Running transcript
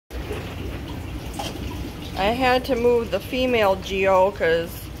I had to move the female Geo because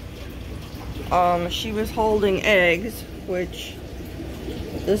she was holding eggs, which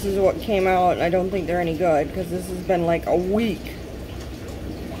this is what came out. I don't think they're any good because this has been like a week.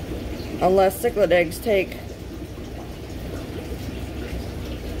 Unless cichlid eggs take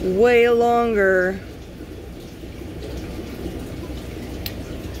way longer.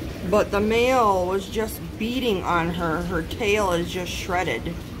 But the male was just beating on her. Her tail is just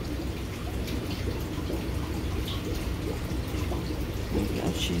shredded.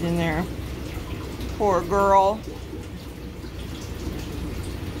 Yeah, she's in there. Poor girl.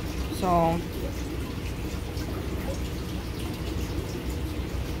 So,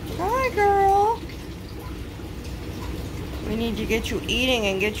 hi girl. We need to get you eating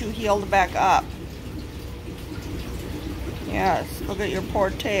and get you healed back up. Yes, look at your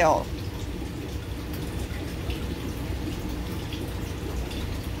poor tail.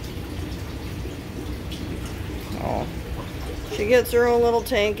 Oh, she gets her own little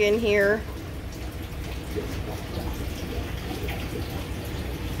tank in here.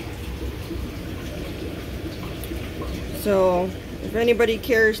 So, if anybody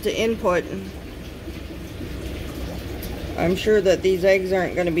cares to input, I'm sure that these eggs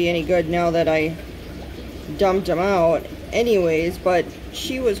aren't going to be any good now that I dumped them out anyways, but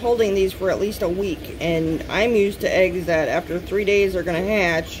she was holding these for at least a week, and I'm used to eggs that after 3 days are going to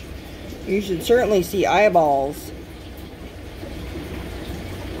hatch. You should certainly see eyeballs.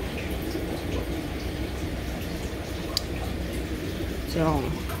 So,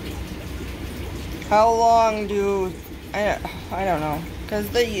 how long do... I don't know,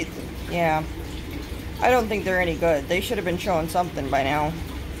 because yeah, I don't think they're any good. They should have been showing something by now.